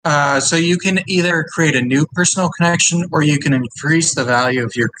So you can either create a new personal connection or you can increase the value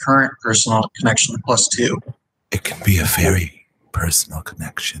of your current personal connection +2. It can be a very personal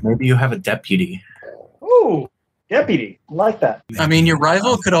connection. Maybe you have a deputy. Ooh, deputy. I like that. I mean, your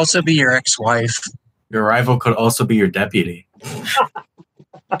rival could also be your ex-wife. Your rival could also be your deputy.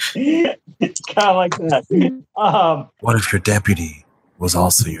 It's kind of like that. What if your deputy was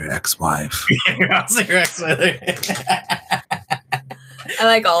also your ex-wife? You're also your ex-wife. I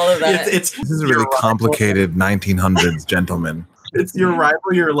like all of that. This This is a really complicated 1900s gentleman. It's your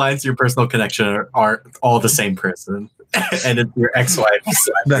rival, your alliance, your personal connection are all the same person. And it's your ex-wife.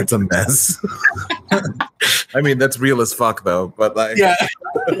 That's a mess. I mean, that's real as fuck, though. But like, Yeah.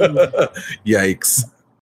 yikes.